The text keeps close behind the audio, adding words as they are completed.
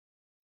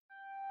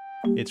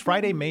It's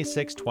Friday, May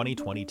 6,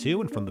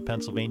 2022, and from the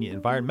Pennsylvania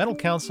Environmental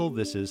Council,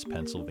 this is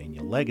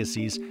Pennsylvania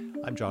Legacies.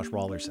 I'm Josh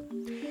Rawlerson.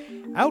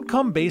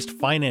 Outcome-based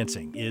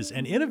financing is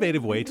an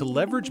innovative way to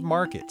leverage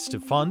markets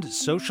to fund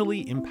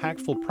socially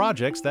impactful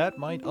projects that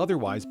might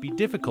otherwise be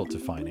difficult to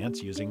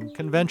finance using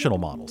conventional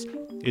models.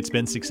 It's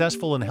been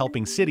successful in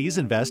helping cities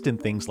invest in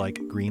things like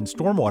green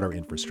stormwater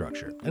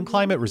infrastructure and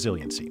climate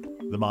resiliency.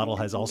 The model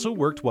has also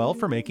worked well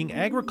for making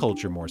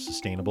agriculture more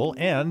sustainable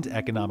and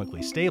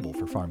economically stable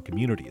for farm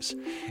communities.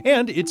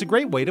 And it's a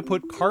great way to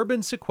put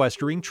carbon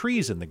sequestering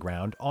trees in the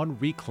ground on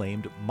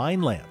reclaimed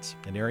mine lands,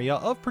 an area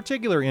of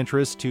particular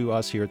interest to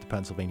us here at the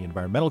Pennsylvania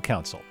Environmental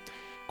Council.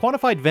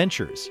 Quantified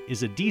Ventures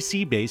is a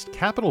DC-based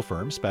capital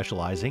firm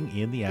specializing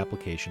in the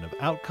application of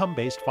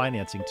outcome-based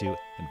financing to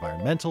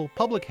environmental,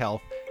 public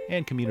health,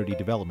 and community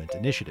development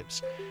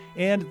initiatives.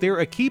 And they're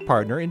a key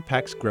partner in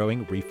PEC's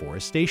growing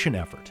reforestation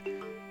effort.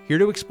 Here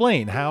to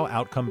explain how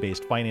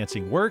outcome-based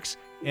financing works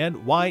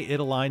and why it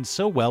aligns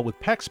so well with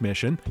PEC's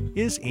mission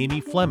is Amy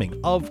Fleming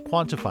of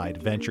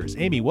Quantified Ventures.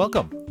 Amy,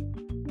 welcome.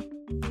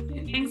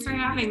 Thanks for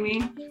having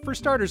me. For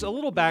starters, a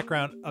little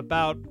background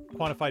about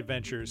Quantified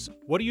Ventures.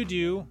 What do you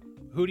do?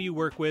 Who do you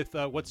work with?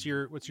 What's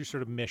your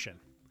sort of mission?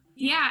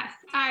 Yeah,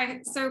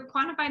 so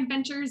Quantified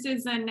Ventures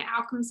is an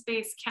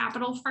outcomes-based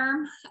capital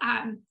firm.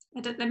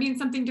 That means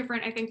something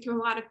different, I think, to a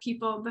lot of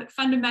people, but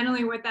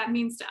fundamentally what that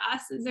means to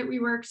us is that we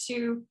work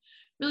to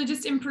really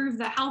just improve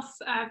the health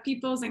of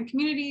peoples and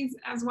communities,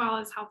 as well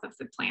as health of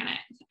the planet.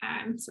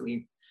 So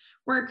we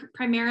work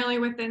primarily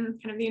within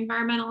kind of the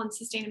environmental and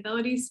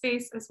sustainability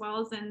space, as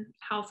well as in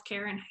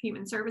healthcare and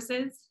human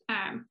services.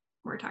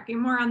 We're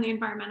talking more on the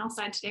environmental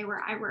side today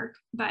where I work,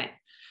 but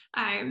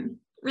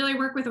really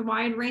work with a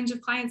wide range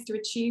of clients to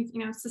achieve,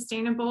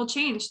 sustainable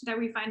change that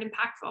we find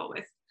impactful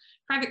with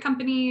private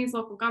companies,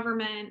 local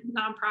government,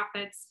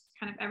 nonprofits,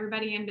 kind of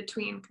everybody in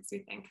between, because we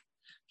think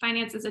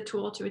finance is a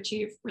tool to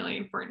achieve really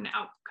important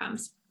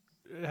outcomes.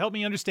 Help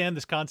me understand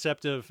this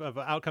concept of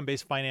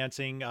outcome-based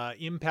financing.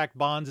 Impact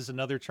bonds is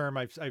another term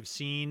I've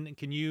seen.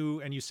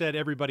 And you said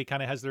everybody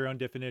kind of has their own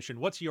definition.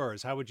 What's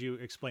yours? How would you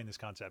explain this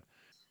concept?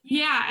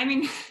 Yeah, I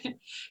mean,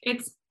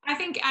 I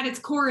think at its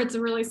core, it's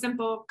a really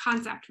simple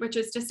concept, which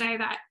is to say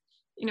that,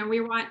 we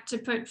want to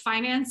put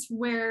finance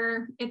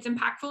where it's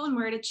impactful and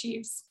where it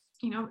achieves,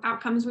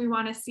 outcomes we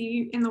want to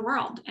see in the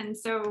world. And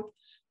so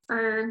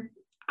for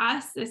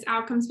us, this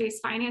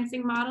outcomes-based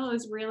financing model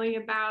is really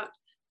about,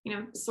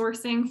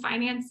 sourcing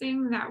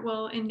financing that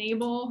will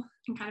enable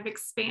and kind of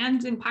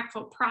expand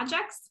impactful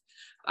projects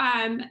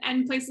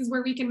and places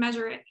where we can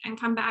measure it and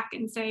come back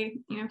and say,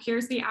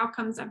 here's the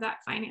outcomes of that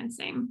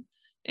financing.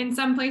 In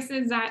some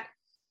places that,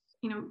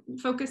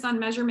 focus on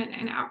measurement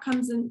and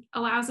outcomes and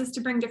allows us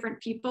to bring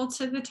different people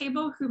to the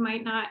table who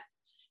might not,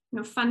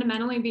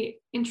 fundamentally be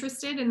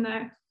interested in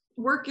the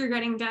work you're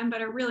getting done,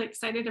 but are really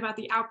excited about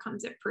the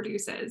outcomes it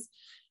produces.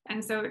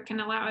 And so it can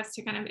allow us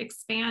to kind of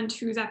expand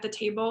who's at the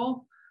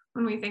table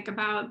when we think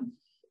about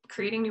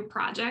creating new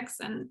projects,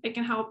 and it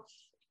can help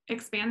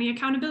expand the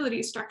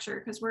accountability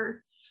structure because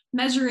we're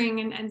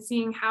measuring and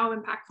seeing how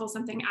impactful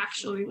something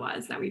actually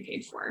was that we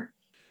paid for.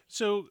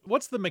 So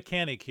what's the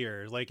mechanic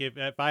here? Like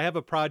if I have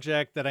a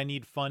project that I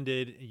need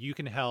funded, you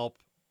can help.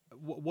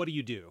 What do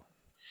you do?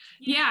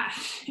 Yeah,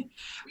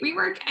 we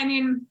work,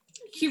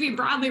 QV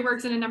broadly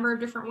works in a number of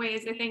different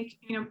ways. I think,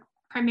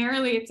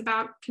 primarily it's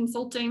about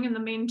consulting, and the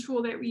main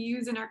tool that we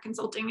use in our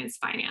consulting is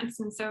finance.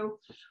 And so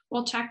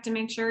we'll check to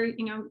make sure,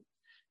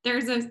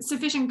 there's a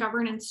sufficient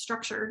governance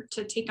structure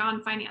to take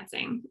on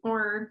financing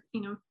or,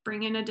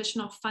 bring in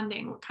additional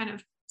funding. What kind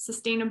of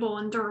sustainable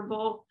and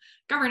durable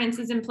governance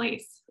is in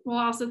place. We'll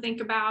also think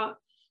about,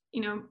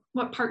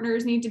 what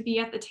partners need to be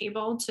at the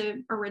table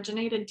to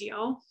originate a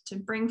deal, to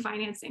bring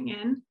financing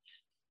in.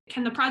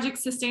 Can the project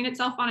sustain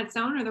itself on its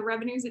own? Are the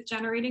revenues it's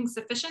generating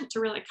sufficient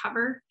to really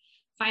cover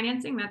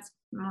financing? That's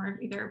more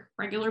either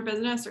regular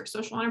business or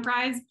social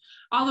enterprise,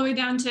 all the way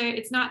down to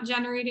it's not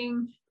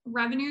generating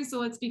revenue. So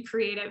let's be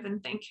creative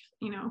and think,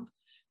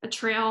 a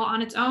trail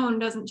on its own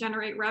doesn't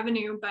generate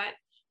revenue, but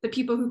the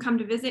people who come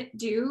to visit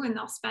do, and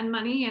they'll spend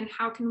money. And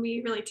how can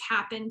we really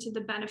tap into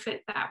the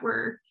benefit that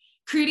we're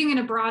creating in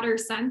a broader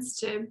sense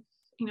to,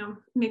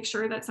 make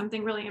sure that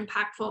something really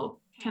impactful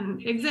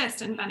can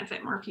exist and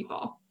benefit more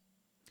people.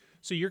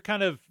 So you're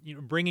kind of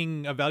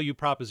bringing a value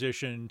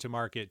proposition to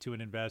market to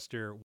an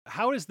investor.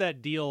 How is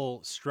that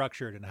deal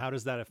structured, and how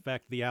does that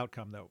affect the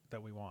outcome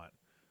that we want?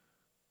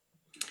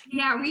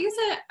 Yeah, we use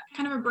a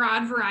kind of a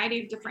broad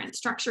variety of different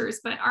structures,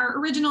 but our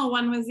original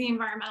one was the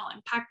environmental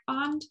impact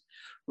bond,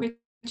 which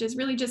is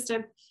really just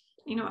a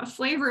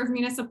flavor of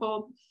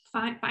municipal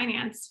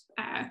finance,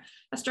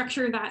 a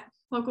structure that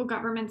local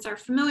governments are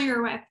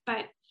familiar with,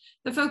 but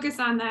the focus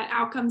on that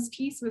outcomes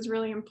piece was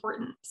really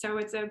important. So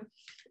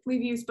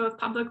we've used both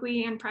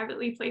publicly and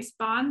privately placed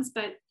bonds,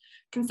 but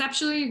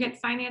conceptually you get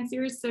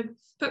financiers to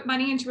put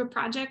money into a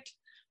project.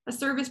 A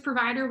service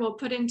provider will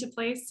put into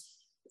place,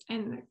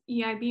 in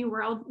the EIB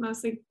world,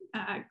 mostly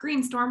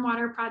green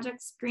stormwater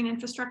projects, green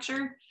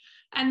infrastructure.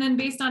 And then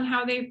based on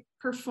how they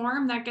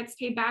perform, that gets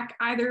paid back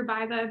either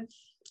by the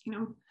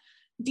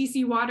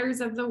DC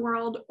Waters of the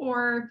world,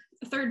 or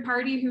a third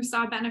party who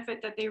saw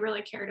benefit that they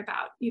really cared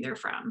about, either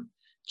from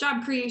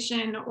job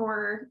creation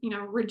or,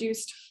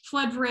 reduced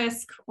flood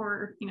risk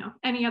or,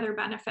 any other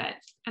benefit.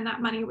 And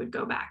that money would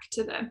go back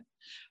to the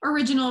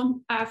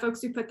original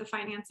folks who put the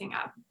financing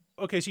up.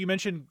 Okay, so you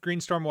mentioned green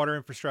stormwater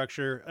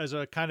infrastructure as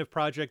a kind of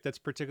project that's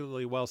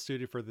particularly well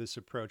suited for this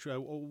approach.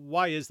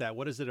 Why is that?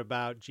 What is it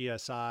about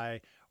GSI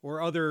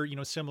or other,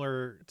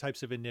 similar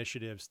types of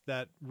initiatives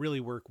that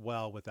really work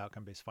well with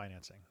outcome-based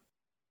financing?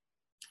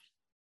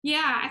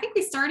 Yeah, I think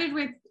we started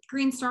with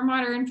green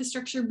stormwater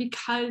infrastructure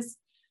because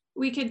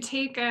we could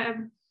take a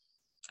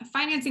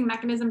financing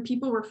mechanism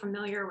people were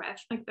familiar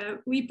with, like the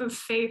leap of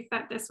faith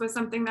that this was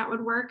something that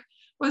would work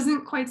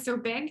wasn't quite so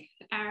big.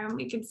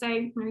 We could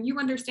say, you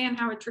understand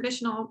how a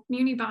traditional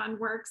muni bond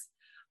works.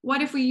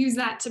 What if we use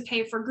that to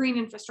pay for green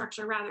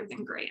infrastructure rather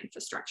than gray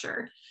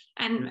infrastructure,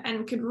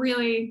 and could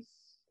really,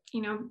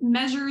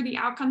 measure the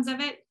outcomes of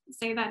it,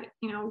 say that,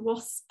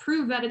 we'll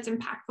prove that it's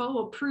impactful,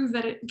 we'll prove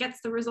that it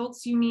gets the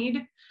results you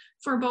need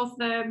for both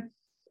the,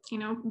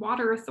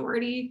 water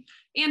authority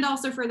and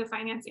also for the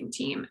financing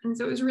team. And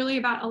so it was really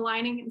about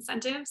aligning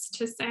incentives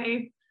to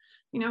say,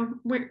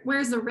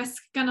 where's the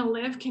risk going to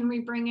live? Can we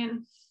bring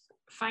in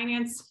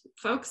finance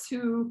folks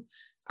who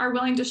are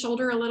willing to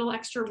shoulder a little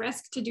extra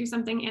risk to do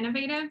something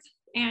innovative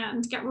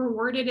and get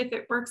rewarded if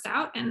it works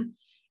out, and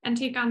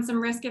take on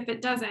some risk if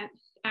it doesn't?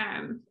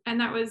 And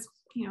that was,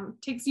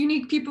 takes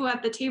unique people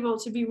at the table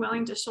to be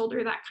willing to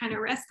shoulder that kind of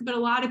risk. But a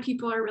lot of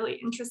people are really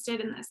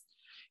interested in this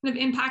kind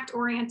of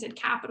impact-oriented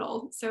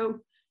capital.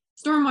 So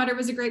stormwater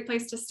was a great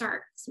place to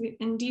start. So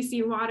in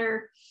DC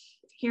Water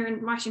here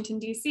in Washington,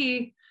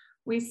 DC,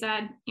 we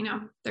said,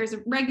 there's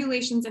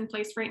regulations in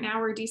place right now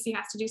where DC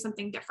has to do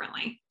something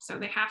differently. So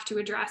they have to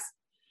address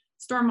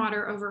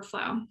stormwater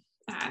overflow.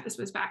 This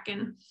was back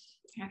in,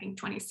 I think,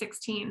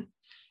 2016.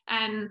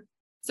 And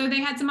so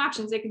they had some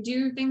options. They could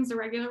do things the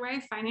regular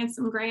way, finance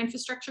some gray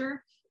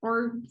infrastructure,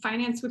 or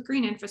finance with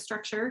green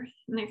infrastructure.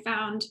 And they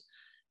found,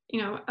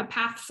 a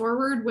path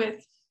forward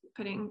with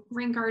putting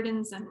rain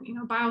gardens and,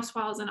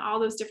 bioswales and all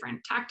those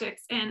different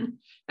tactics in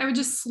that would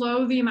just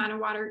slow the amount of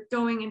water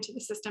going into the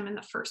system in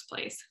the first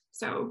place.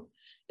 So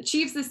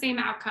achieves the same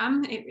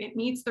outcome. It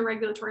meets the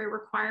regulatory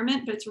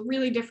requirement, but it's a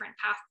really different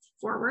path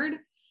forward,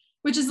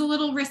 which is a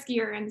little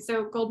riskier. And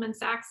so Goldman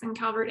Sachs and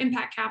Calvert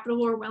Impact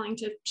Capital were willing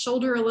to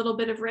shoulder a little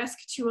bit of risk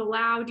to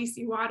allow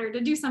DC Water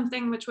to do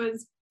something which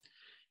was,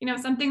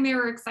 something they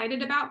were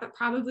excited about, but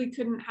probably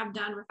couldn't have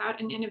done without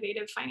an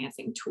innovative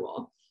financing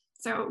tool.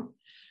 So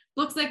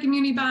looks like a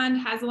muni bond,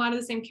 has a lot of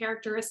the same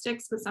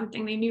characteristics, with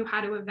something they knew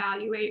how to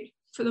evaluate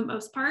for the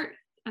most part.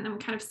 And then we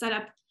kind of set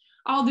up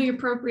all the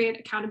appropriate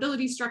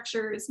accountability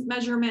structures,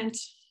 measurement,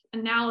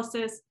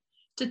 analysis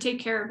to take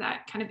care of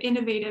that kind of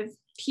innovative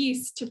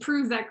piece to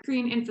prove that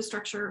green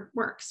infrastructure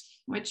works,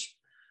 which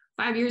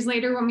 5 years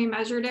later, when we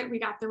measured it, we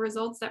got the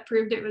results that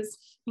proved it was,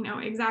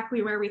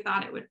 exactly where we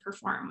thought it would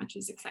perform, which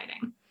is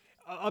exciting.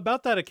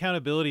 About that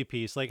accountability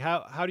piece, like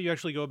how do you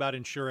actually go about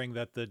ensuring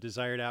that the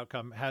desired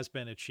outcome has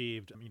been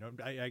achieved?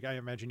 I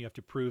imagine you have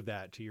to prove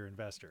that to your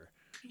investor.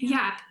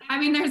 Yeah,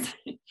 there's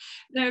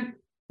the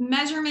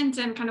measurement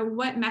and kind of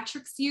what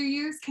metrics you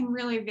use can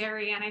really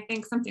vary. And I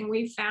think something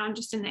we've found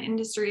just in the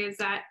industry is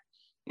that,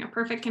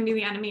 perfect can be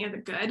the enemy of the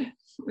good.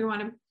 We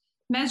want to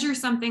measure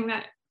something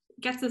that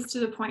gets us to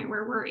the point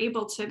where we're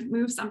able to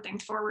move something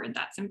forward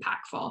that's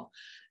impactful.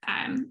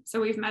 So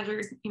we've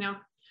measured,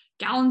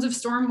 gallons of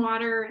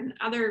stormwater and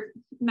other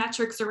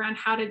metrics around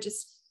how to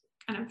just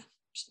kind of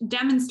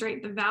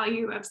demonstrate the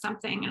value of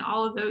something, and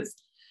all of those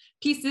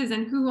pieces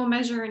and who will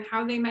measure and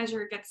how they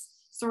measure gets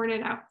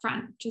sorted out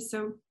front, just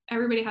so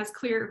everybody has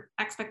clear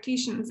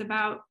expectations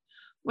about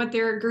what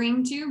they're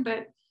agreeing to.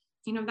 But,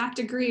 that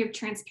degree of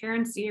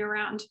transparency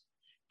around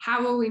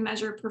how will we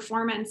measure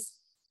performance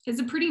is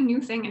a pretty new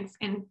thing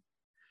in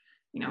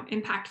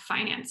impact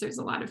finance. There's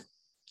a lot of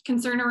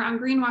concern around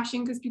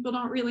greenwashing because people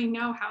don't really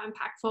know how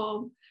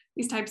impactful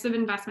these types of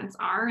investments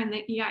are. And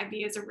the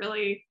EIB is a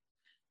really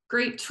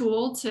great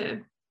tool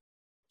to,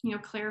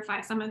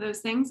 clarify some of those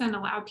things and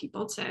allow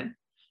people to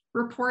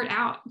report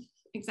out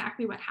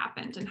exactly what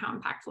happened and how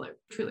impactful it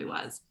truly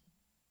was.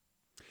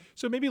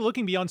 So maybe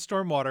looking beyond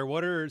stormwater,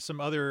 what are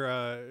some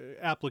other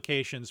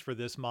applications for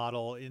this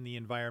model in the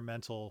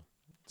environmental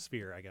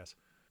sphere, I guess?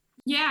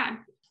 Yeah,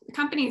 the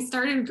company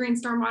started with green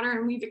stormwater,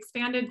 and we've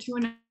expanded to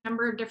a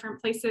number of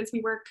different places.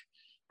 We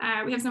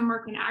have some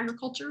work in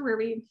agriculture where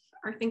we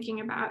are thinking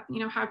about,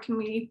 how can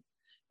we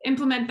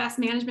implement best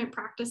management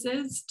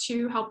practices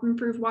to help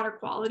improve water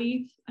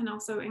quality and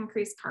also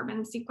increase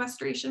carbon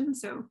sequestration.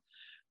 So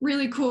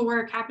really cool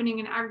work happening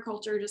in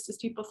agriculture, just as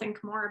people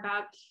think more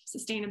about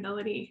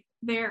sustainability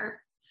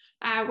there.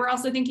 We're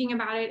also thinking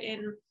about it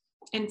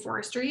in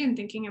forestry and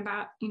thinking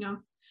about,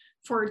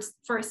 forest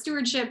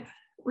stewardship,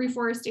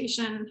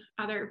 reforestation,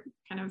 other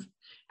kind of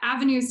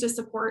avenues to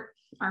support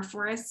our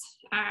forests.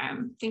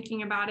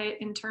 Thinking about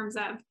it in terms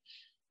of,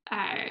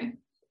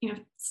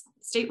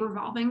 state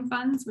revolving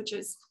funds, which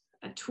is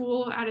a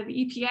tool out of the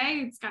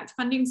EPA. It's got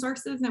funding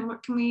sources, and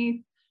what can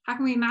we how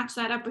can we match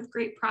that up with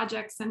great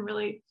projects and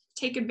really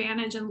take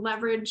advantage and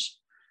leverage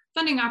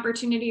funding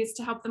opportunities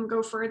to help them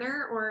go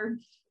further or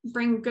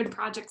bring good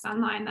projects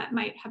online that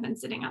might have been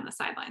sitting on the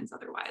sidelines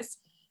otherwise.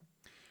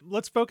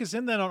 Let's focus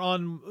in then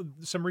on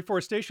some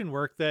reforestation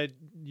work that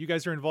you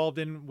guys are involved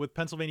in with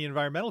Pennsylvania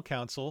Environmental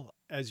Council.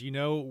 As you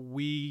know,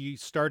 we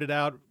started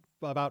out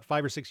about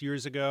 5 or 6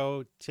 years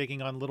ago,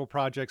 taking on little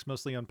projects,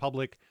 mostly on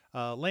public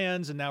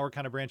lands, and now we're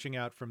kind of branching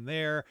out from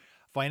there.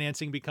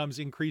 Financing becomes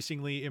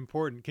increasingly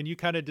important. Can you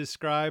kind of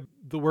describe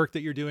the work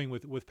that you're doing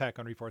with PEC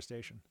on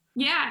reforestation?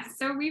 Yeah,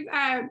 so we've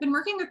been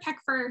working with PEC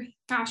for,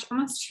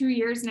 almost 2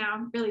 years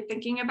now, really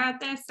thinking about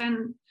this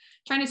and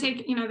trying to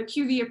take, the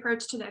QV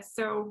approach to this.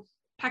 So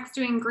PEC's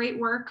doing great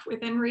work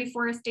within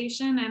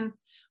reforestation, and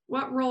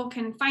what role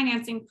can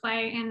financing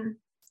play in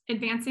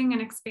advancing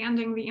and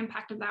expanding the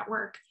impact of that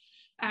work?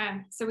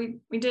 So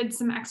we did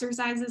some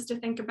exercises to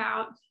think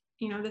about,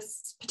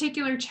 this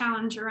particular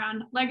challenge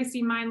around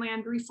legacy mine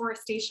land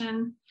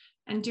reforestation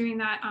and doing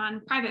that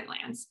on private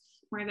lands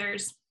where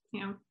there's,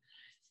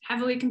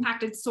 heavily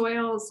compacted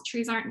soils,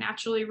 trees aren't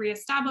naturally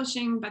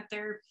reestablishing, but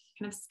they're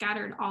kind of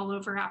scattered all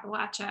over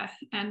Appalachia.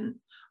 And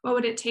what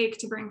would it take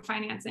to bring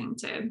financing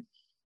to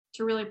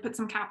really put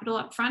some capital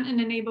up front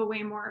and enable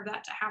way more of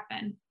that to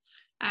happen?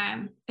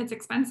 It's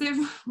expensive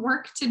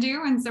work to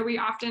do. And so we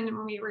often,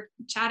 when we were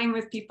chatting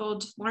with people,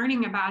 just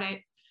learning about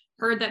it,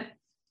 heard that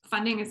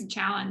funding is a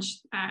challenge.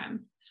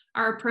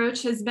 Our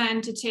approach has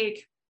been to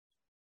take,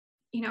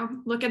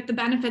 look at the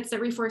benefits that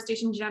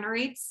reforestation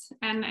generates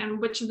and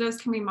which of those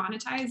can we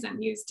monetize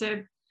and use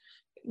to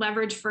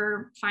leverage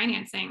for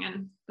financing.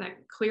 And the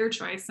clear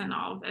choice in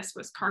all of this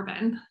was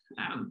carbon.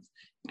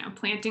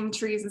 Planting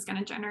trees is going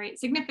to generate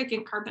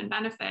significant carbon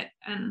benefit.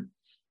 And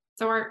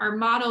so our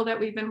model that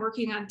we've been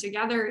working on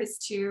together is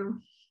to,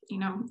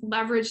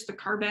 leverage the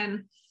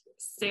carbon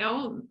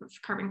sale of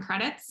carbon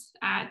credits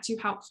to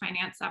help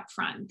finance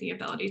upfront the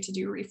ability to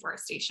do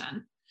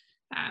reforestation.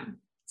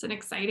 It's an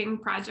exciting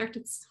project.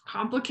 It's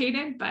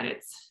complicated, but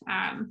it's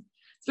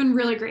been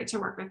really great to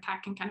work with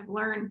PEC and kind of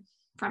learn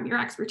from your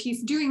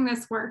expertise doing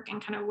this work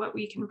and kind of what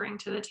we can bring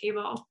to the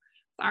table,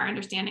 our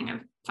understanding of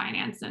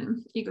finance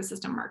and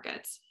ecosystem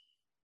markets.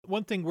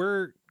 One thing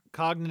we're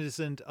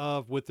cognizant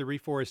of with the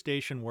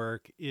reforestation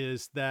work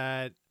is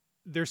that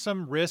there's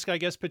some risk, I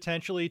guess,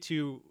 potentially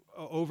to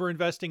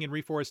over-investing in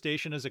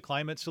reforestation as a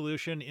climate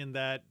solution, in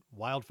that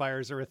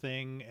wildfires are a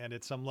thing, and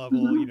at some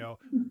level,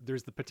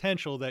 there's the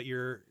potential that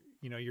you're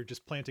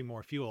just planting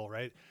more fuel,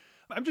 right?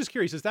 I'm just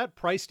curious, is that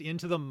priced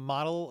into the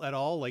model at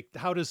all? Like,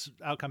 how does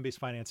outcome-based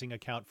financing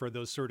account for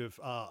those sort of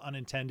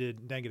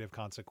unintended negative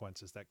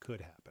consequences that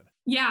could happen?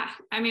 Yeah,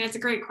 it's a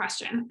great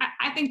question.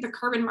 I think the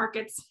carbon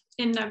markets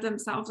in and of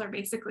themselves are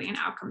basically an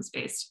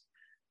outcomes-based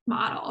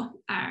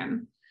model.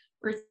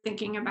 We're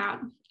thinking about,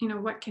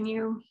 what can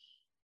you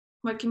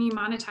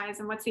monetize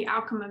and what's the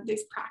outcome of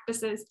these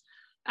practices?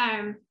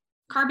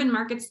 Carbon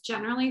markets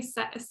generally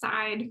set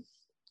aside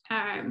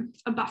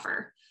a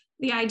buffer.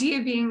 The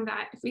idea being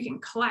that if we can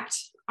collect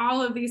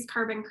all of these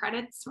carbon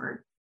credits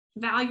or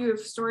value of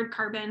stored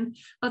carbon,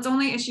 let's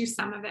only issue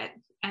some of it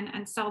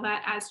and sell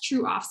that as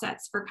true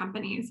offsets for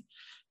companies,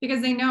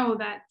 because they know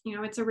that,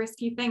 it's a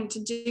risky thing to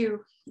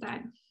do,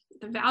 that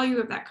the value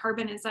of that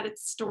carbon is that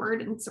it's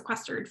stored and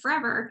sequestered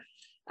forever.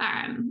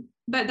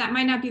 But that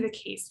might not be the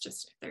case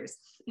just if there's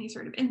any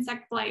sort of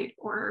insect blight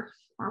or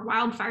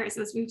wildfires,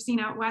 as we've seen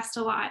out west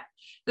a lot.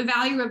 The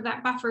value of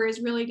that buffer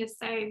is really to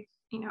say,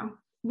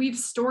 we've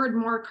stored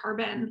more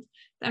carbon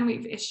than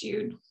we've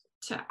issued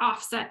to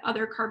offset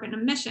other carbon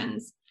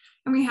emissions,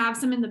 and we have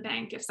some in the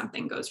bank if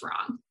something goes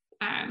wrong.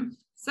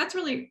 So that's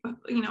really,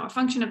 a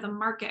function of the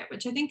market,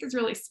 which I think is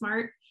really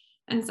smart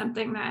and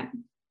something that,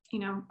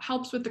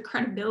 helps with the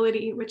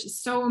credibility, which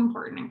is so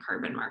important in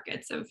carbon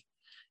markets of,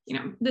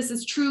 this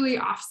is truly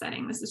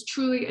offsetting, this is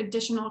truly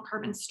additional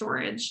carbon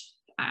storage,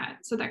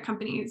 so that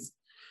companies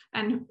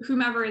and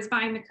whomever is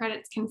buying the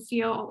credits can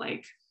feel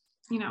like,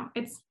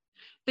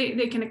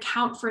 they can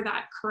account for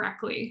that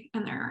correctly.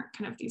 And there are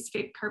kind of these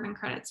fake carbon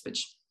credits,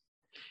 which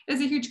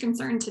is a huge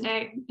concern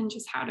today, and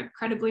just how to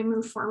credibly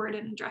move forward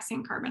in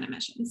addressing carbon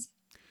emissions.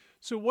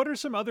 So what are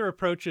some other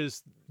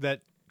approaches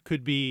that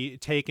could be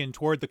taken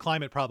toward the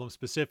climate problem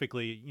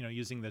specifically,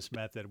 using this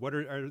method?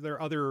 Are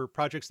there other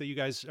projects that you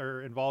guys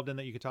are involved in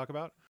that you could talk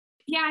about?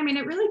 Yeah,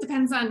 it really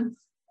depends on,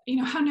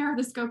 how narrow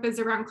the scope is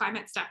around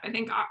climate stuff. I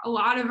think a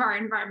lot of our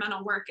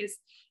environmental work is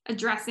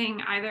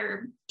addressing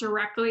either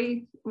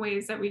directly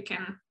ways that we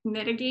can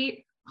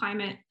mitigate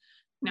climate,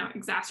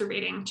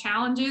 exacerbating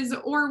challenges,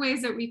 or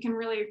ways that we can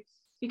really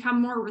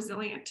become more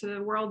resilient to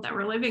the world that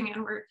we're living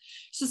in, where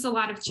it's just a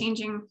lot of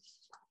changing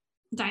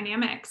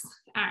dynamics.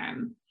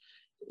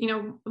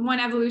 One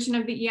evolution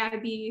of the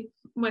EIB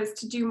was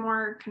to do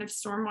more kind of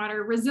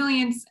stormwater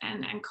resilience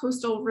and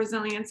coastal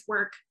resilience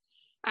work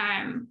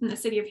in the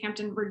city of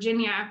Hampton,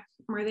 Virginia,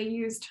 where they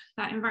used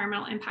that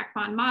environmental impact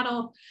bond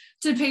model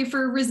to pay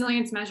for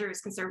resilience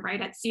measures because they're right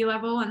at sea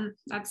level. And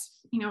that's,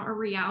 a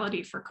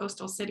reality for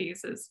coastal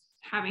cities, is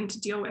having to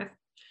deal with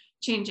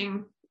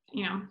changing,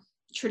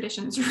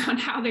 traditions around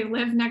how they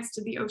live next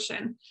to the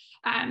ocean.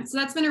 So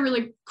that's been a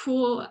really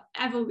cool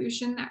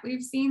evolution that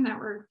we've seen, that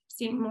we're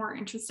seeing more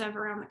interest of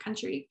around the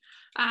country.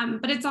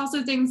 But it's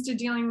also things to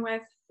dealing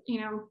with,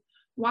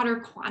 water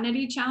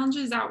quantity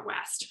challenges out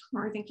west.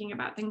 We're thinking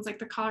about things like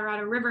the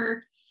Colorado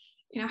River.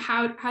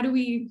 How do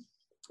we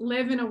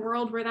live in a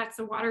world where that's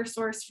a water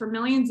source for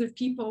millions of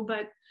people,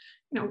 but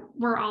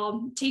we're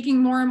all taking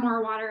more and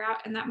more water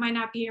out, and that might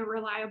not be a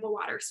reliable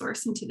water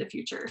source into the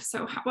future.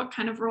 So what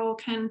kind of role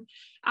can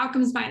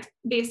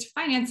outcomes-based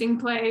financing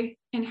play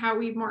in how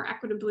we more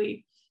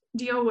equitably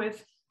deal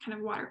with kind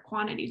of water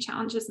quantity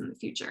challenges in the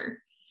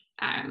future?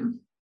 And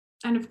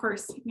of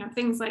course,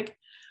 things like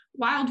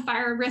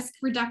wildfire risk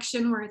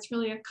reduction, where it's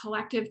really a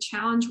collective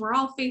challenge we're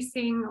all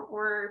facing,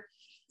 or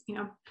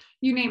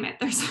you name it.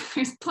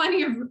 There's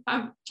plenty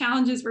of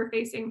challenges we're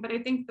facing, but I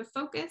think the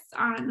focus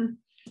on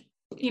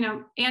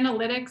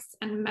analytics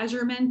and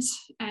measurement,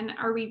 and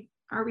are we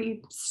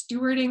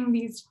stewarding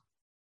these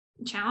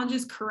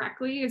challenges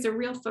correctly, is a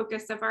real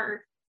focus of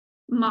our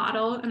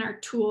model and our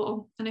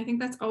tool. And I think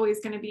that's always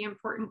going to be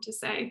important to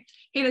say,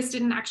 hey, this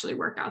didn't actually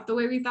work out the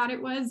way we thought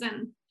it was,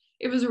 and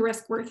it was a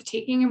risk worth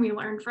taking, and we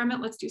learned from it.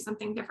 Let's do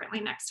something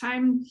differently next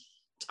time.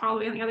 All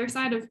the way on the other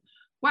side of,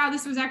 wow,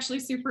 this was actually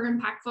super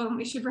impactful, and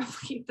we should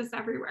replicate this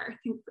everywhere. I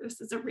think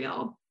this is a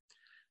real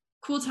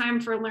cool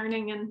time for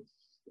learning and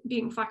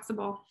being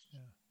flexible. Yeah.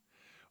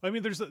 I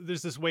mean, there's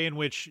this way in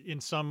which, in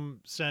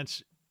some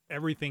sense,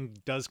 everything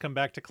does come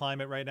back to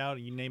climate right now.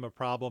 You name a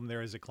problem,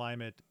 there is a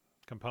climate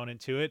component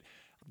to it.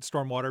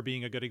 Stormwater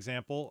being a good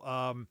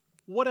example.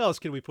 What else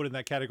can we put in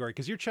that category?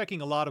 Because you're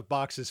checking a lot of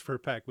boxes for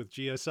PEC with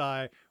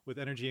GSI, with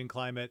energy and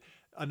climate.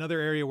 Another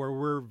area where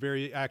we're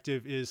very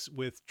active is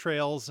with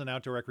trails and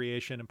outdoor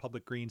recreation and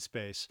public green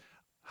space.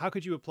 How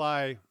could you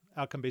apply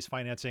outcome-based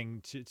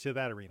financing to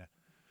that arena?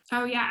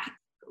 Oh, yeah.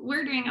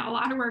 We're doing a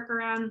lot of work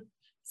around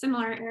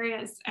similar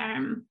areas.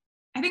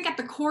 I think at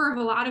the core of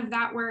a lot of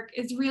that work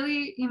is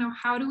really,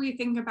 how do we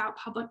think about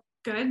public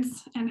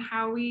goods and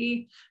how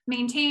we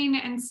maintain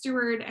and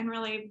steward and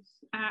really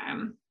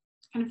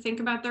kind of think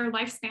about their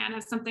lifespan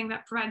as something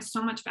that provides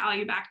so much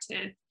value back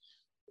to,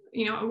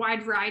 a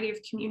wide variety of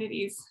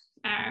communities.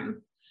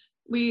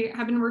 We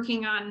have been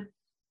working on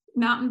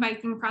mountain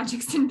biking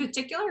projects in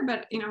particular,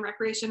 but,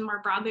 recreation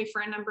more broadly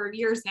for a number of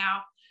years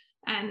now.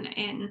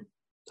 And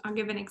I'll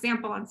give an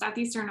example. In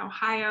southeastern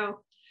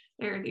Ohio,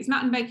 there are these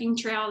mountain biking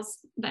trails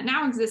that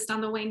now exist on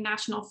the Wayne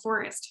National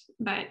Forest,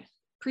 but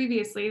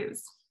previously it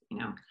was,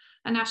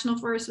 a national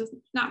forest with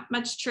not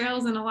much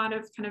trails and a lot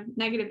of kind of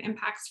negative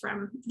impacts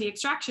from the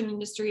extraction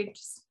industry,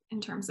 just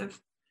in terms of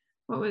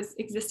what was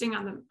existing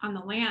on the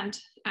land,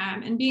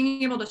 and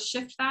being able to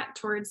shift that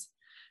towards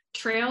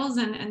trails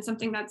and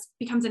something that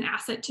becomes an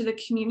asset to the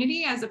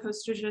community, as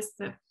opposed to just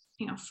the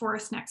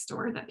forest next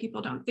door that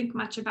people don't think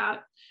much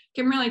about,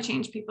 can really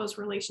change people's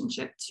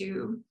relationship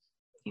to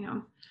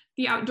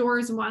the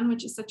outdoors, one,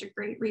 which is such a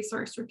great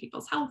resource for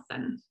people's health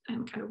and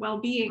kind of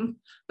well-being,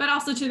 but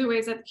also to the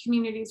ways that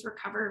communities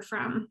recover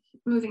from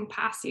moving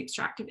past the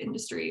extractive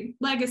industry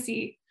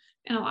legacy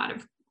in a lot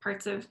of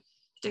parts of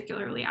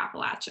particularly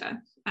Appalachia.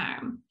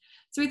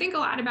 So we think a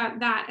lot about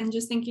that, and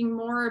just thinking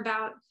more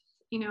about,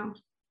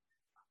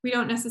 we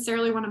don't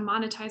necessarily want to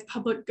monetize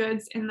public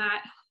goods in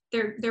that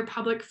they're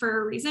public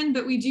for a reason,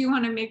 but we do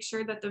want to make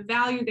sure that the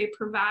value they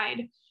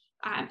provide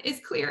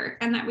is clear,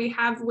 and that we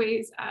have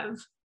ways of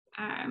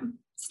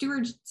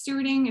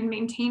stewarding and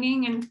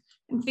maintaining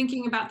and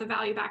thinking about the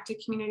value back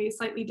to communities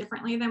slightly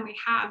differently than we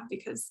have,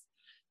 because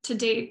to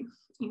date,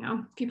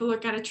 people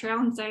look at a trail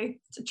and say,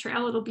 it's a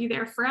trail, it'll be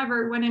there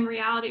forever, when in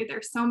reality,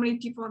 there's so many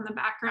people in the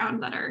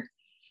background that are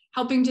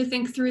helping to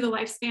think through the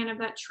lifespan of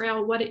that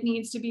trail, what it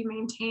needs to be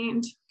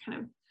maintained, kind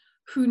of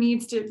who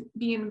needs to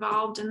be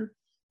involved, and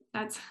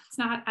it's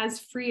not as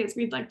free as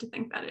we'd like to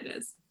think that it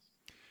is.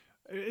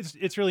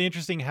 It's really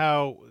interesting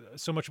how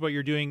so much of what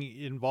you're doing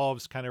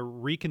involves kind of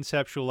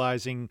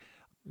reconceptualizing,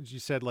 as you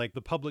said, like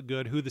the public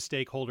good, who the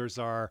stakeholders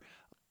are,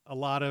 a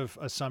lot of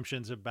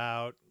assumptions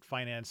about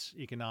finance,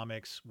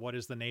 economics, what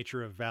is the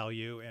nature of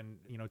value, and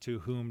to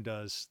whom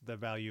does the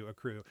value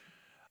accrue.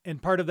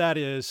 And part of that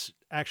is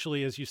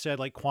actually, as you said,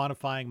 like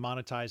quantifying,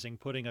 monetizing,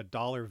 putting a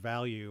dollar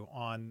value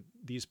on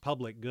these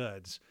public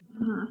goods.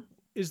 Mm-hmm.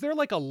 Is there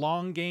like a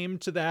long game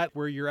to that,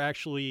 where you're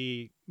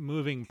actually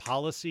moving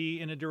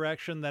policy in a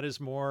direction that is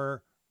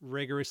more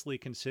rigorously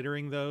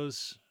considering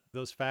those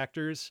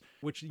factors,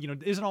 which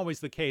isn't always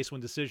the case when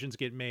decisions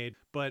get made,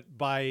 but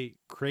by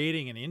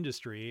creating an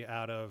industry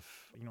out of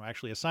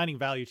actually assigning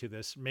value to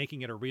this,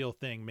 making it a real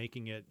thing,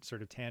 making it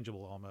sort of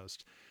tangible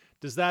almost.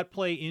 Does that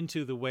play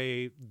into the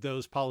way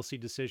those policy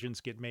decisions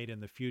get made in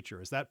the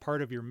future? Is that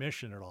part of your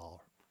mission at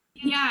all?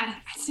 Yeah,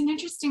 it's an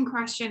interesting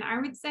question. I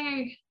would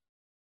say,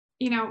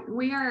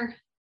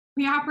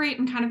 we operate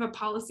in kind of a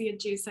policy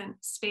adjacent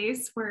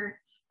space where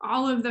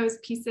all of those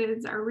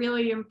pieces are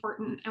really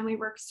important, and we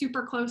work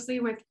super closely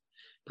with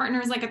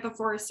partners like at the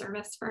Forest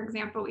Service, for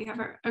example. We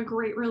have a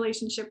great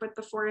relationship with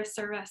the Forest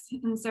Service.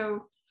 And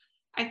so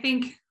I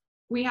think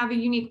we have a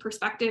unique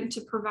perspective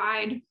to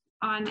provide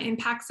on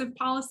impacts of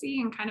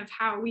policy and kind of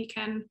how we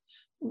can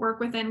work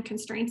within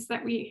constraints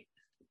that we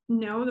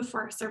know the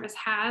Forest Service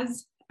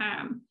has.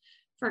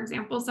 For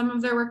example, some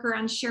of their work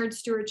around shared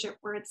stewardship,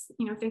 where it's,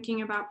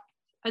 thinking about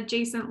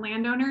adjacent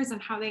landowners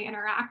and how they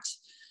interact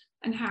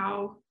and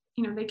how,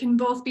 they can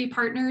both be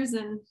partners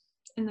in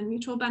the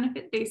mutual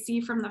benefit they see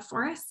from the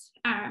forest.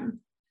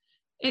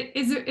 It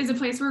is a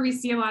place where we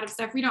see a lot of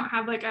stuff. We don't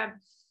have like a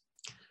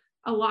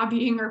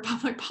lobbying or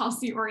public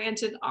policy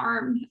oriented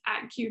arm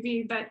at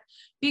QV, but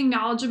being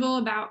knowledgeable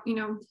about,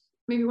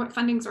 maybe what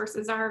funding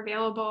sources are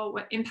available,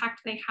 what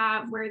impact they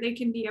have, where they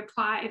can be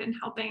applied, and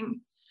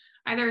helping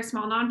either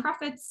small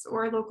nonprofits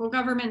or local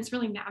governments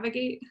really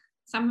navigate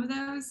some of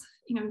those.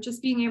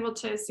 Just being able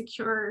to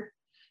secure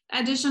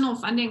additional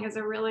funding is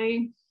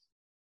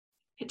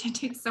it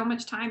takes so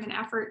much time and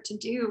effort to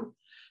do.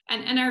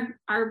 And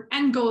our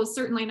end goal is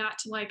certainly not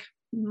to like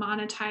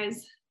monetize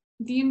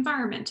the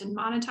environment and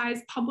monetize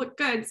public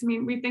goods. I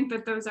mean, we think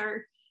that those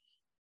are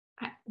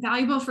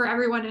valuable for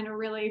everyone in a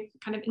really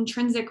kind of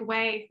intrinsic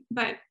way.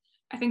 But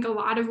I think a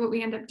lot of what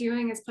we end up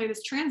doing is play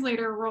this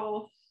translator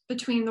role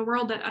between the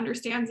world that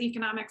understands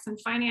economics and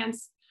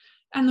finance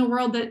and the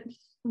world that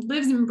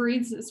lives and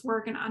breathes this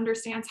work and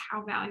understands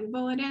how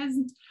valuable it is,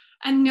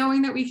 and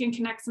knowing that we can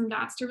connect some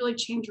dots to really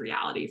change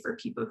reality for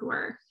people who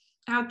are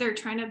out there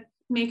trying to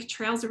make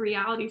trails a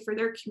reality for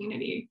their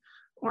community,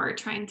 or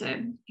trying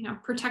to,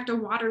 protect a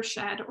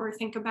watershed, or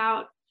think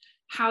about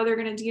how they're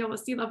going to deal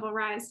with sea level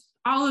rise.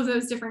 All of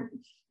those different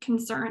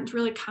concerns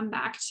really come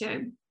back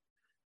to,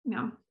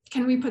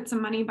 can we put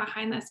some money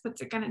behind this?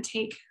 What's it going to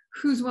take?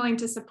 Who's willing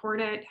to support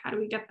it? How do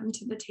we get them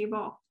to the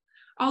table?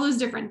 All those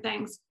different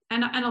things.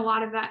 And a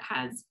lot of that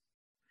has,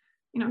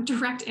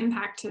 direct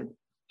impact to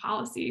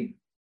policy.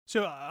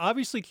 So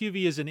obviously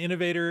QV is an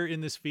innovator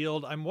in this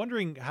field. I'm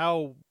wondering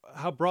how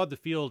broad the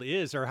field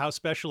is, or how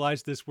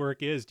specialized this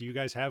work is. Do you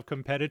guys have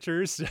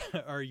competitors?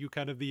 Are you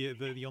kind of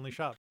the only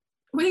shop?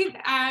 We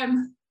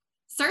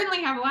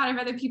certainly have a lot of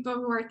other people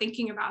who are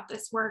thinking about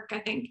this work. I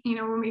think,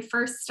 when we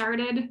first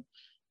started,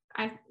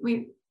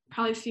 we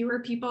probably fewer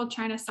people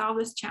trying to solve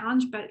this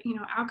challenge, but,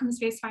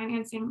 outcomes-based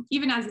financing,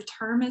 even as a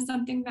term, is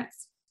something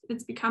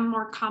it's become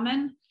more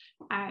common.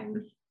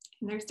 And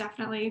there's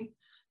definitely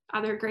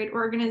other great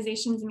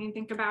organizations. I mean,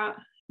 think about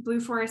Blue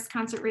Forest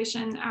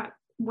Conservation out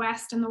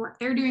west and the work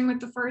they're doing with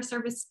the Forest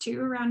Service too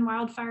around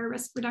wildfire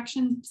risk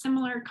reduction,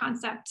 similar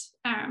concept.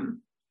 And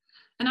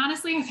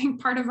honestly, I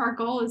think part of our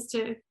goal is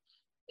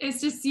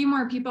to see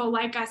more people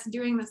like us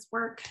doing this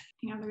work.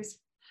 There's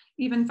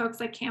even folks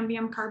like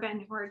Cambium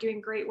Carbon who are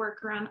doing great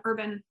work around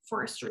urban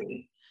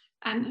forestry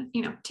and,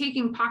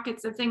 taking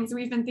pockets of things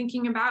we've been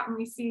thinking about, and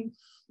we see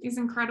these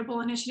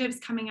incredible initiatives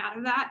coming out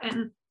of that.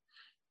 And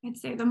I'd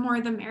say the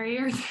more the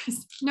merrier.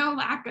 There's no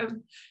lack of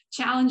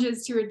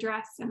challenges to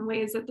address and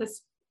ways that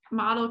this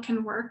model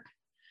can work.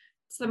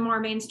 So the more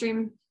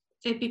mainstream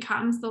it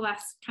becomes, the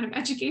less kind of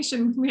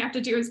education we have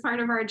to do as part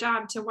of our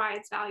job to why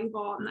it's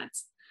valuable. And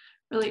that's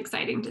really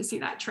exciting to see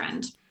that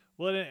trend.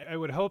 Well, I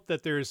would hope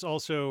that there's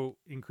also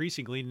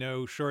increasingly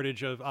no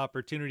shortage of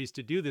opportunities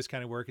to do this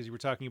kind of work. As you were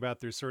talking about,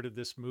 there's sort of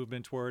this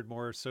movement toward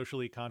more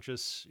socially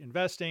conscious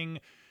investing.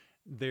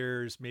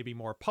 There's maybe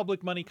more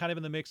public money kind of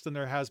in the mix than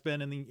there has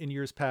been in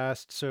years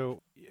past.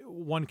 So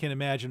one can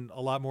imagine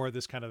a lot more of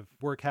this kind of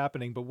work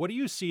happening. But what do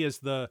you see as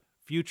the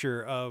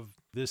future of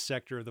this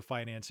sector of the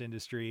finance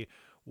industry?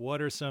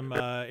 What are some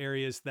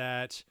areas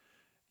that,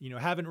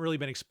 haven't really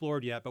been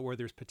explored yet, but where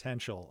there's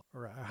potential?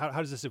 Or how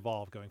does this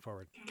evolve going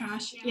forward?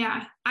 Gosh,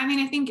 yeah. I mean,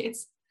 I think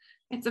it's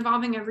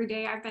evolving every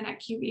day. I've been at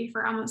QV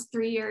for almost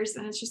 3 years,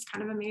 and it's just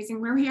kind of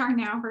amazing where we are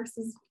now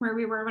versus where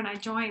we were when I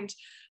joined.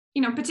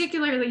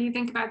 Particularly you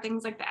think about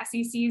things like the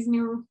SEC's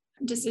new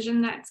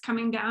decision that's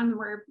coming down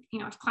where,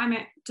 if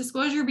climate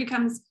disclosure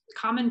becomes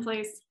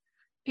commonplace,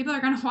 people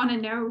are going to want to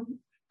know,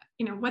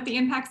 what the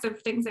impacts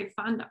of things they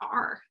fund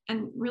are,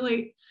 and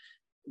really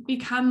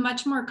become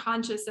much more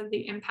conscious of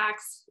the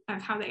impacts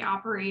of how they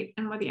operate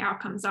and what the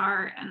outcomes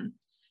are, and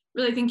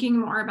really thinking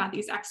more about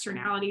these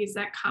externalities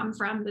that come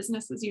from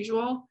business as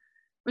usual,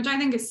 which I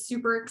think is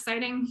super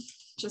exciting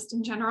just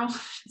in general,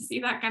 to see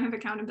that kind of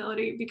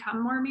accountability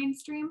become more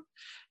mainstream.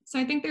 So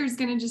I think there's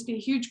going to just be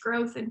huge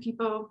growth in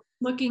people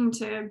looking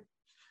to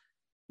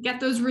get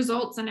those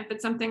results. And if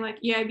it's something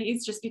like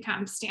EIBs just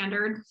become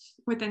standard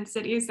within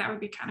cities, that would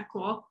be kind of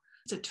cool.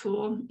 It's a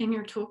tool in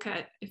your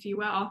toolkit, if you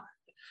will.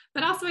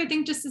 But also I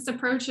think just this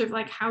approach of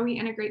like how we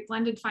integrate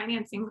blended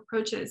financing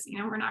approaches,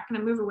 we're not going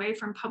to move away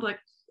from public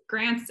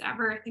grants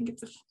ever. I think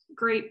it's a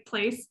great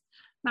place.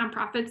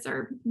 Nonprofits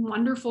are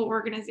wonderful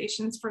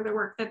organizations for the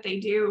work that they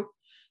do,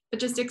 but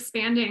just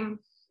expanding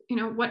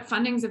what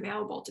funding's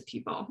available to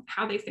people,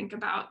 how they think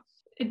about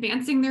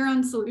advancing their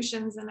own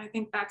solutions. And I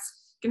think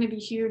that's going to be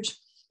huge.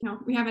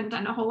 We haven't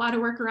done a whole lot of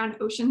work around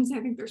oceans.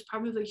 I think there's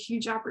probably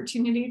huge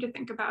opportunity to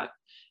think about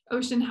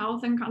ocean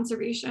health and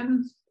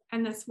conservation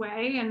in this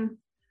way. And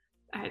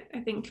I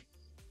think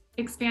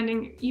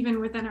expanding even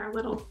within our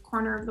little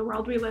corner of the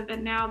world we live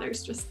in now,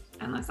 there's just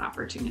endless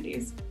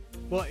opportunities.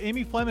 Well,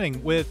 Amy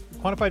Fleming with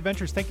Quantified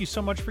Ventures, thank you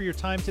so much for your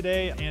time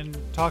today and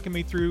talking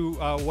me through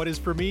what is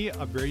for me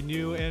a very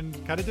new and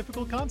kind of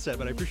difficult concept,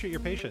 but I appreciate your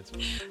patience.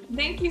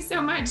 Thank you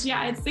so much.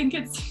 Yeah, I think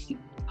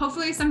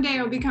hopefully someday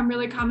it'll become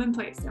really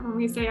commonplace. And when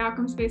we say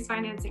outcomes-based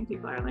financing,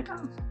 people are like,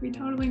 oh, we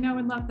totally know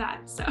and love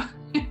that. So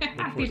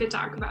happy to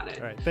talk about it.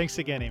 All right. Thanks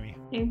again, Amy.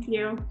 Thank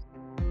you.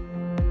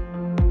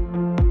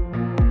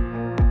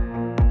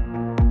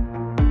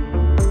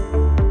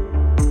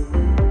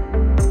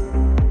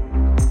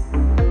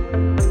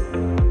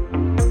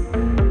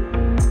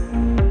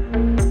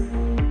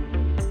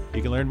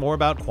 Learn more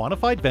about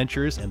Quantified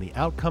Ventures and the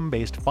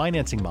outcome-based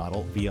financing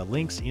model via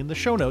links in the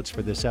show notes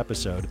for this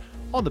episode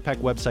on the PEC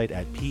website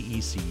at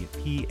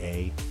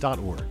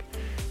pecpa.org.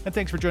 And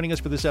thanks for joining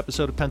us for this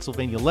episode of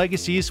Pennsylvania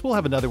Legacies. We'll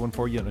have another one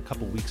for you in a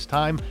couple weeks'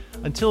 time.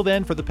 Until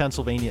then, for the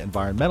Pennsylvania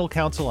Environmental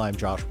Council, I'm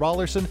Josh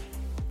Rollerson.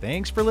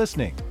 Thanks for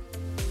listening.